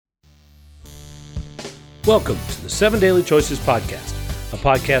Welcome to the 7 Daily Choices Podcast, a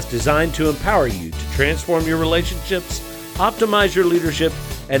podcast designed to empower you to transform your relationships, optimize your leadership,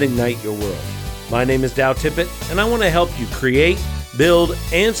 and ignite your world. My name is Dow Tippett, and I want to help you create, build,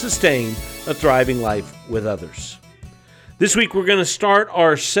 and sustain a thriving life with others. This week, we're going to start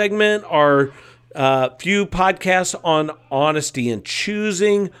our segment, our few podcasts on honesty and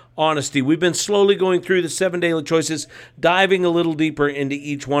choosing honesty. We've been slowly going through the 7 daily choices, diving a little deeper into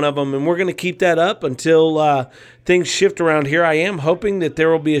each one of them, and we're going to keep that up until things shift around here. I am hoping that there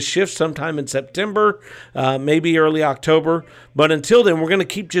will be a shift sometime in September, maybe early October, but until then, we're going to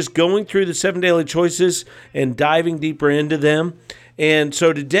keep just going through the 7 daily choices and diving deeper into them. And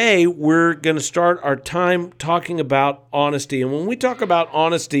so today, we're going to start our time talking about honesty. And when we talk about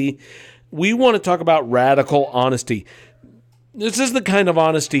honesty, we want to talk about radical honesty. This is the kind of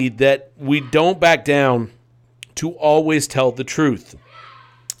honesty that we don't back down to always tell the truth.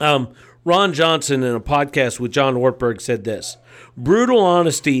 Ron Johnson, in a podcast with John Ortberg, said this: brutal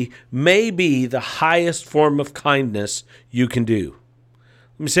honesty may be the highest form of kindness you can do.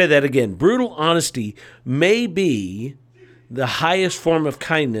 Let me say that again. Brutal honesty may be the highest form of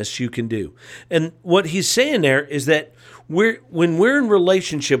kindness you can do. And what he's saying there is that when we're in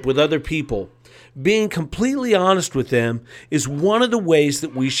relationship with other people, being completely honest with them is one of the ways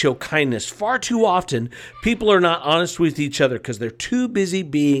that we show kindness. Far too often, people are not honest with each other because they're too busy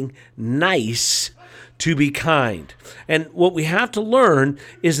being nice to be kind. And what we have to learn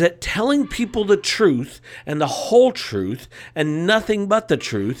is that telling people the truth and the whole truth and nothing but the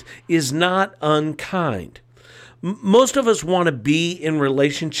truth is not unkind. Most of us want to be in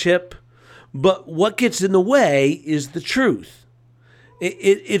relationship, but what gets in the way is the truth.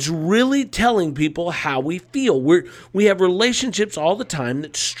 It's really telling people how we feel. We have relationships all the time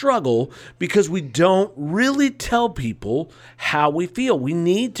that struggle because we don't really tell people how we feel. We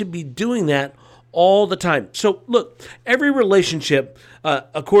need to be doing that all the time. So look, every relationship,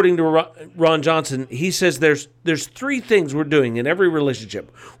 according to Ron Johnson, he says there's three things we're doing in every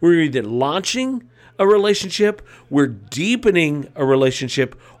relationship. We're either launching a relationship, we're deepening a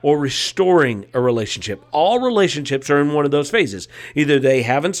relationship, or restoring a relationship. All relationships are in one of those phases. Either they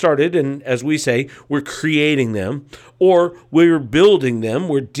haven't started, and as we say, we're creating them, or we're building them,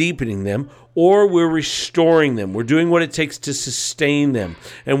 we're deepening them, or we're restoring them. We're doing what it takes to sustain them.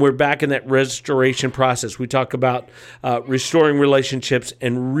 And we're back in that restoration process. We talk about restoring relationships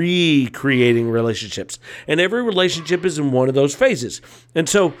and recreating relationships. And every relationship is in one of those phases. And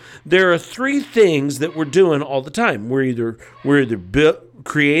so there are three things that we're doing all the time. We're either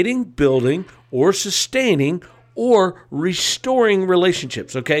creating, building, or sustaining, or restoring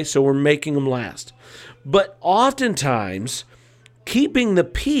relationships. Okay, so we're making them last. But oftentimes, keeping the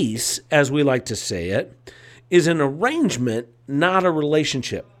peace, as we like to say it, is an arrangement, not a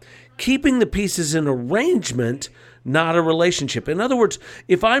relationship. Keeping the peace is an arrangement, not a relationship. In other words,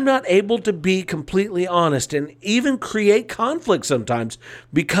 if I'm not able to be completely honest and even create conflict sometimes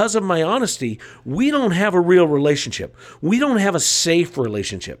because of my honesty, we don't have a real relationship. We don't have a safe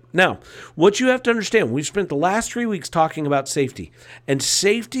relationship. Now, what you have to understand, we've spent the last 3 weeks talking about safety, and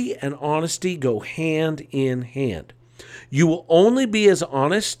safety and honesty go hand in hand. You will only be as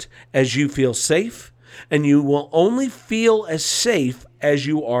honest as you feel safe, and you will only feel as safe as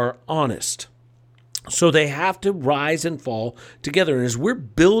you are honest. So they have to rise and fall together. And as we're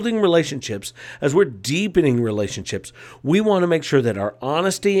building relationships, as we're deepening relationships, we want to make sure that our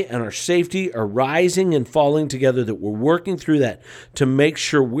honesty and our safety are rising and falling together, that we're working through that to make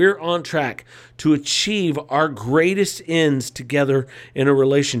sure we're on track to achieve our greatest ends together in a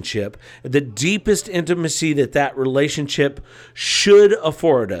relationship, the deepest intimacy that relationship should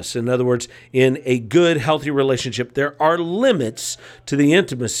afford us. In other words, in a good, healthy relationship, there are limits to the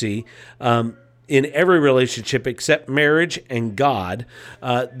intimacy in every relationship except marriage and God.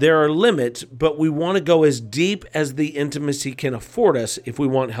 There are limits, but we want to go as deep as the intimacy can afford us if we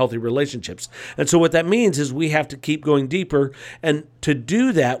want healthy relationships. And so what that means is we have to keep going deeper. And to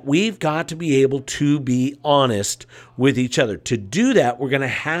do that, we've got to be able to be honest with each other. To do that, we're going to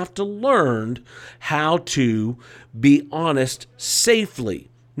have to learn how to be honest safely.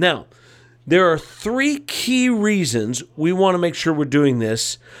 Now, there are three key reasons we want to make sure we're doing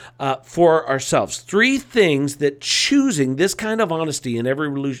this for ourselves. Three things that choosing this kind of honesty in every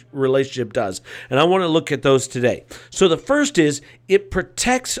relationship does. And I want to look at those today. So the first is it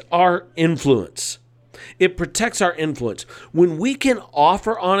protects our influence. It protects our influence. When we can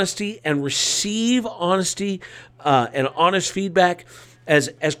offer honesty and receive honesty and honest feedback,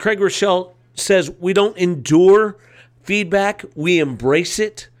 as Craig Rochelle says, we don't endure feedback, we embrace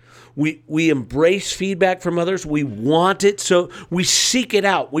it. We embrace feedback from others. We want it, so we seek it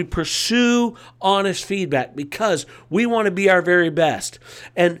out. We pursue honest feedback because we want to be our very best.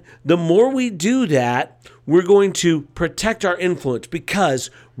 And the more we do that, we're going to protect our influence because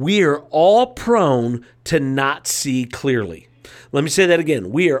we are all prone to not see clearly. Let me say that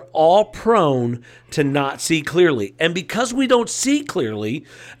again. We are all prone to not see clearly. And because we don't see clearly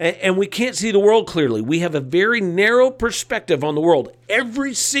and we can't see the world clearly, we have a very narrow perspective on the world.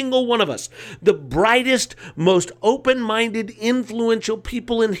 Every single one of us, the brightest, most open-minded, influential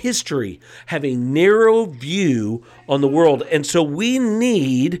people in history, have a narrow view on the world. And so we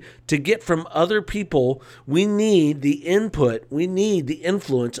need to get from other people, we need the input, we need the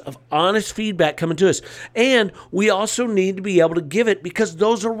influence of honest feedback coming to us. And we also need to be able to give it because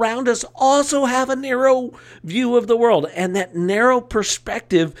those around us also have a narrow view of the world. And that narrow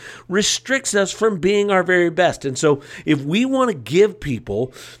perspective restricts us from being our very best. And so if we want to give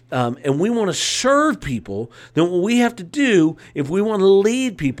people and we want to serve people, then what we have to do, if we want to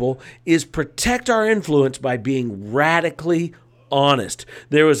lead people, is protect our influence by being radically honest.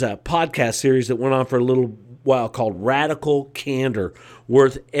 There was a podcast series that went on for a little while called Radical Candor,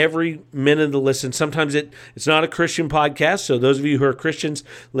 worth every minute of the listen. Sometimes it's not a Christian podcast, so those of you who are Christians,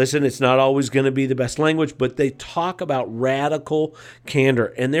 listen, it's not always going to be the best language, but they talk about radical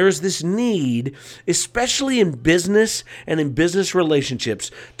candor. And there is this need, especially in business and in business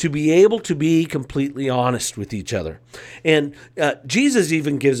relationships, to be able to be completely honest with each other. And Jesus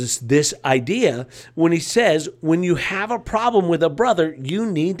even gives us this idea when he says, when you have a problem with a brother, you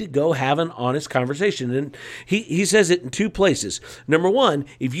need to go have an honest conversation. And he says it in two places. Number one,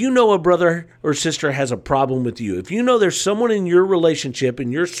 if you know a brother or sister has a problem with you, if you know there's someone in your relationship,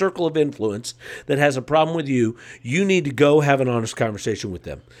 in your circle of influence that has a problem with you, you need to go have an honest conversation with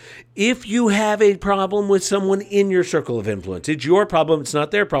them. If you have a problem with someone in your circle of influence, it's your problem, it's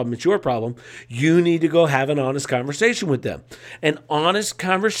not their problem, it's your problem, you need to go have an honest conversation with them. And honest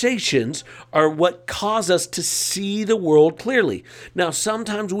conversations are what cause us to see the world clearly. Now,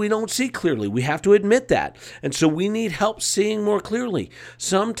 sometimes we don't see clearly. We have to admit that. And so we need help seeing more clearly.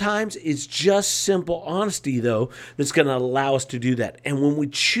 Sometimes it's just simple honesty, though, that's going to allow us to do that. And when we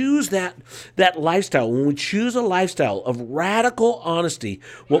choose that lifestyle, when we choose a lifestyle of radical honesty,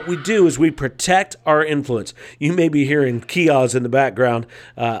 what we do is we protect our influence. You may be hearing kiosks in the background.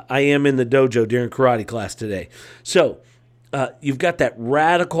 I am in the dojo during karate class today. So you've got that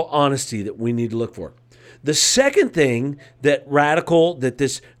radical honesty that we need to look for. The second thing that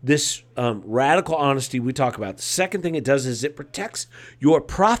this radical honesty we talk about, the second thing it does is it protects your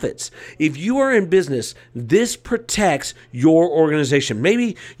profits. If you are in business, this protects your organization.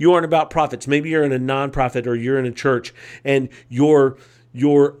 Maybe you aren't about profits. Maybe you're in a nonprofit or you're in a church and your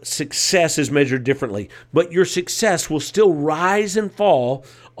success is measured differently, but your success will still rise and fall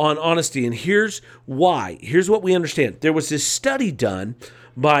on honesty. And here's why. Here's what we understand. There was this study done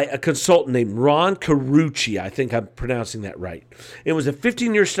by a consultant named Ron Carucci. I think I'm pronouncing that right. It was a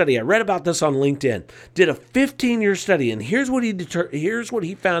 15-year study. I read about this on LinkedIn. Did a 15-year study, and here's what he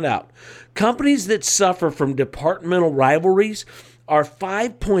found out. Companies that suffer from departmental rivalries are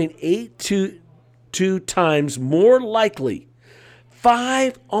 5.82 times more likely,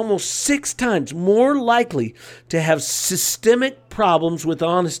 almost 6 times more likely to have systemic problems with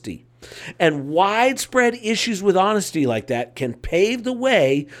honesty. And widespread issues with honesty like that can pave the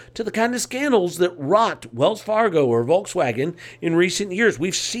way to the kind of scandals that rocked Wells Fargo or Volkswagen in recent years.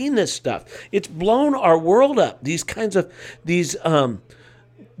 We've seen this stuff. It's blown our world up. These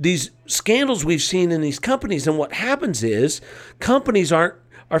scandals we've seen in these companies. And what happens is companies are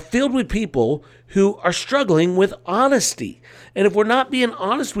filled with people who are struggling with honesty. And if we're not being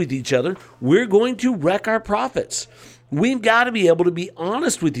honest with each other, we're going to wreck our profits. We've got to be able to be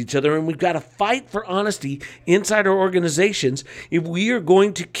honest with each other, and we've got to fight for honesty inside our organizations if we are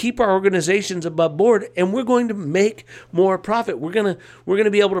going to keep our organizations above board, and we're going to make more profit. We're going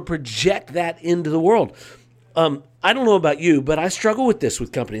to be able to project that into the world. I don't know about you, but I struggle with this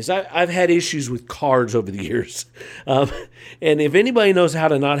with companies. I've had issues with cars over the years. And if anybody knows how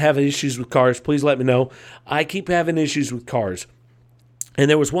to not have issues with cars, please let me know. I keep having issues with cars. And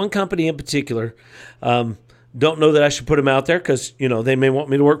there was one company in particular, don't know that I should put them out there because, they may want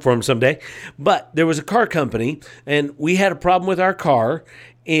me to work for them someday. But there was a car company, and we had a problem with our car.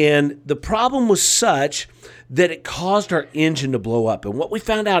 And the problem was such that it caused our engine to blow up. And what we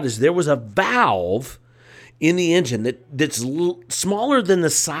found out is there was a valve in the engine that's smaller than the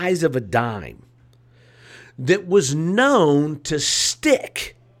size of a dime that was known to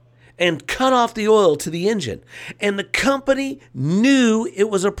stick and cut off the oil to the engine. And the company knew it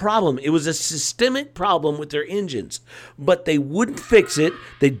was a problem. It was a systemic problem with their engines, but they wouldn't fix it.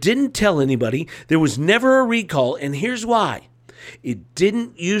 They didn't tell anybody. There was never a recall. And here's why. It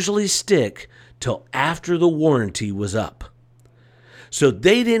didn't usually stick till after the warranty was up. So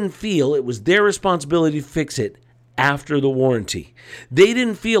they didn't feel it was their responsibility to fix it after the warranty. They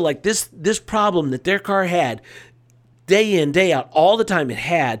didn't feel like this problem that their car had day in, day out, all the time it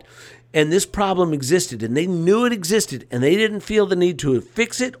had, and this problem existed, and they knew it existed, and they didn't feel the need to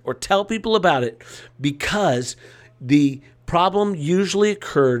fix it or tell people about it because the problem usually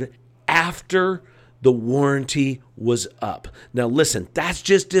occurred after the warranty was up. Now listen, that's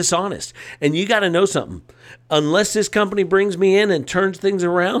just dishonest. And you got to know something. Unless this company brings me in and turns things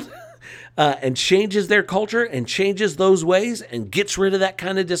around and changes their culture and changes those ways and gets rid of that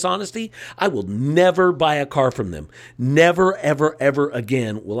kind of dishonesty, I will never buy a car from them. Never, ever, ever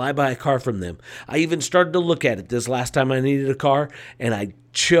again will I buy a car from them. I even started to look at it this last time I needed a car, and I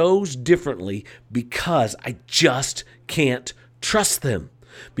chose differently because I just can't trust them.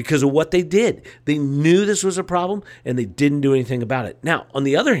 Because of what they did. They knew this was a problem and they didn't do anything about it. Now, on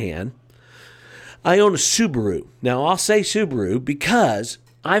the other hand, I own a Subaru. Now, I'll say Subaru because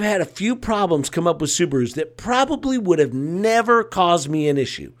I've had a few problems come up with Subarus that probably would have never caused me an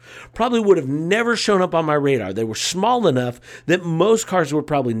issue. Probably would have never shown up on my radar. They were small enough that most cars were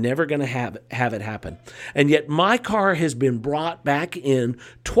probably never going to have it happen. And yet my car has been brought back in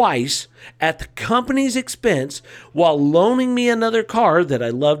twice at the company's expense while loaning me another car that I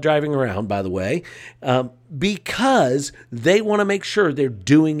love driving around, by the way, because they want to make sure they're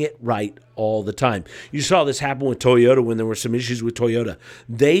doing it right all the time. You saw this happen with Toyota when there were some issues with Toyota.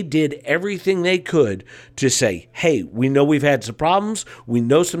 They did everything they could to say, hey, we know we've had some problems. We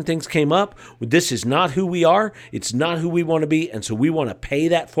know some things came up. This is not who we are. It's not who we want to be. And so we want to pay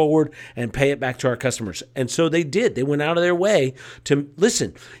that forward and pay it back to our customers. And so they did. They went out of their way to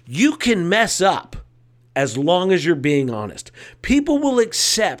listen. You can mess up as long as you're being honest. People will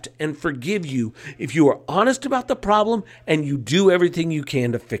accept and forgive you if you are honest about the problem and you do everything you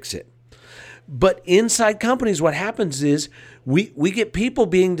can to fix it. But inside companies, what happens is we get people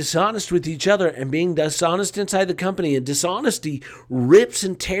being dishonest with each other and being dishonest inside the company. And dishonesty rips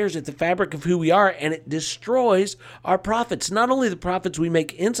and tears at the fabric of who we are, and it destroys our profits. Not only the profits we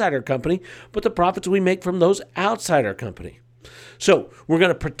make inside our company, but the profits we make from those outside our company. So we're going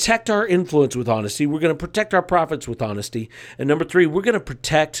to protect our influence with honesty. We're going to protect our profits with honesty. And number 3, we're going to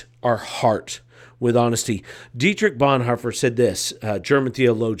protect our heart with honesty. Dietrich Bonhoeffer said this, German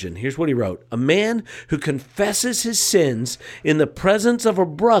theologian. Here's what he wrote. A man who confesses his sins in the presence of a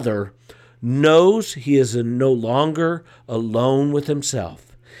brother knows he is no longer alone with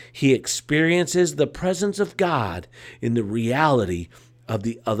himself. He experiences the presence of God in the reality of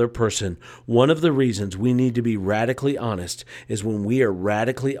the other person. One of the reasons we need to be radically honest is when we are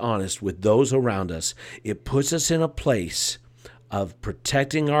radically honest with those around us, it puts us in a place of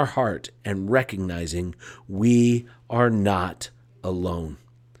protecting our heart and recognizing we are not alone.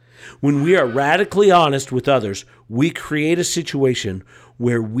 When we are radically honest with others, we create a situation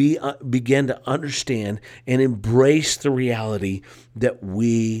where we begin to understand and embrace the reality that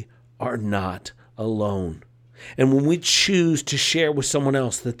we are not alone. And when we choose to share with someone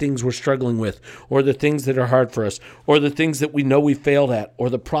else the things we're struggling with, or the things that are hard for us, or the things that we know we failed at, or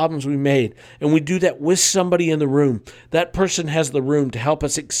the problems we made, and we do that with somebody in the room, that person has the room to help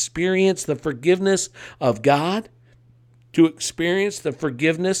us experience the forgiveness of God, to experience the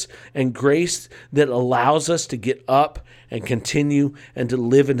forgiveness and grace that allows us to get up and continue and to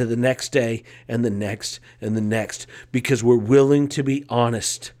live into the next day and the next and the next, because we're willing to be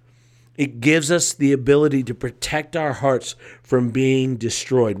honest. It gives us the ability to protect our hearts from being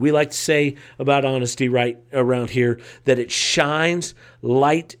destroyed. We like to say about honesty right around here that it shines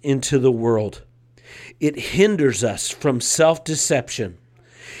light into the world. It hinders us from self-deception.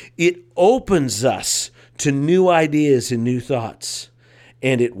 It opens us to new ideas and new thoughts.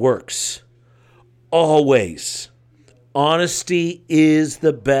 And it works. Always. Honesty is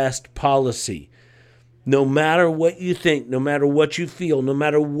the best policy. No matter what you think, no matter what you feel, no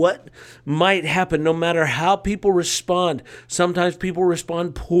matter what might happen, no matter how people respond. Sometimes people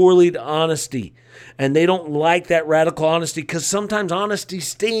respond poorly to honesty, and they don't like that radical honesty because sometimes honesty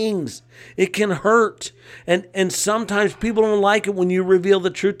stings. It can hurt, and sometimes people don't like it when you reveal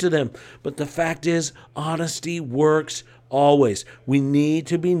the truth to them. But the fact is, honesty works always. We need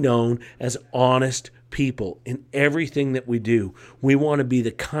to be known as honest people in everything that we do. We want to be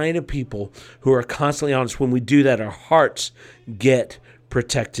the kind of people who are constantly honest. When we do that, our hearts get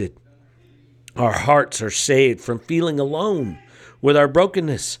protected. Our hearts are saved from feeling alone with our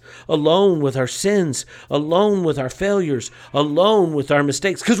brokenness, alone with our sins, alone with our failures, alone with our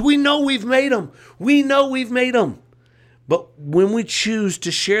mistakes, because we know we've made them. We know we've made them. But when we choose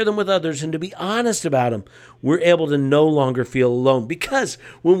to share them with others and to be honest about them, we're able to no longer feel alone. Because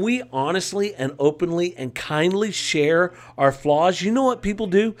when we honestly and openly and kindly share our flaws, you know what people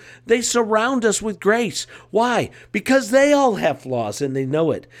do? They surround us with grace. Why? Because they all have flaws and they know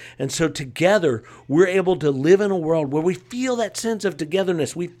it. And so together, we're able to live in a world where we feel that sense of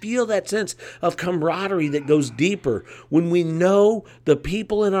togetherness. We feel that sense of camaraderie that goes deeper when we know the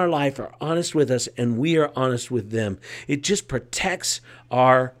people in our life are honest with us and we are honest with them. It just protects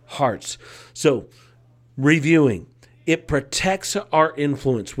our hearts. So, reviewing, it protects our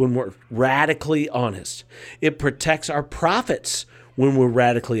influence when we're radically honest. It protects our profits when we're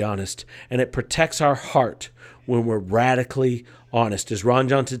radically honest. And it protects our heart when we're radically honest. As Ron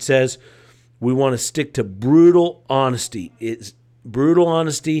Johnson says, we want to stick to brutal honesty. Brutal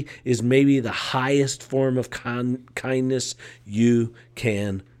honesty is maybe the highest form of kindness you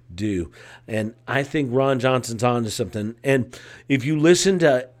can do. And I think Ron Johnson's on to something. And if you listen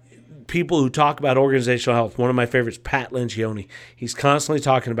to people who talk about organizational health, one of my favorites, Pat Lencioni, he's constantly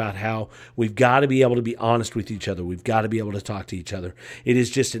talking about how we've got to be able to be honest with each other. We've got to be able to talk to each other. It is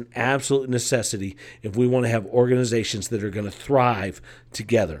just an absolute necessity if we want to have organizations that are going to thrive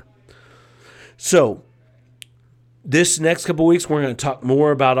together. So, this next couple of weeks, we're going to talk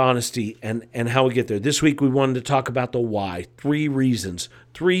more about honesty and how we get there. This week, we wanted to talk about the why. 3 reasons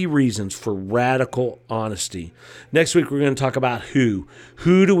for radical honesty. Next week, we're going to talk about who.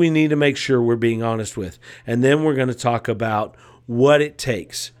 Who do we need to make sure we're being honest with? And then we're going to talk about what it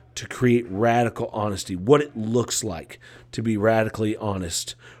takes to create radical honesty, what it looks like to be radically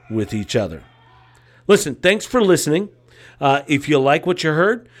honest with each other. Listen, thanks for listening. If you like what you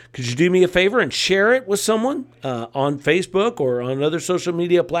heard, could you do me a favor and share it with someone on Facebook or on other social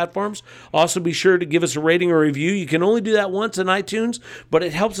media platforms? Also, be sure to give us a rating or review. You can only do that once in iTunes, but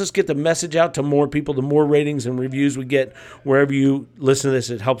it helps us get the message out to more people. The more ratings and reviews we get wherever you listen to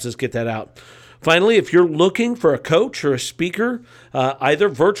this, it helps us get that out. Finally, if you're looking for a coach or a speaker, either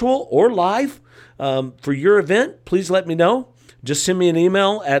virtual or live, for your event, please let me know. Just send me an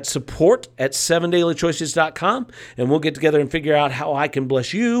email at support@sevendailychoices.com, and we'll get together and figure out how I can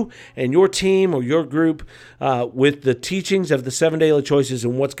bless you and your team or your group with the teachings of the 7 Daily Choices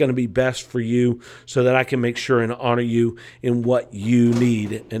and what's going to be best for you so that I can make sure and honor you in what you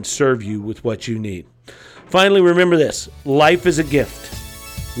need and serve you with what you need. Finally, remember this. Life is a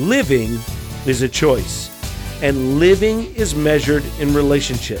gift. Living is a choice. And living is measured in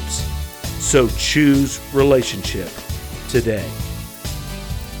relationships. So choose relationship today.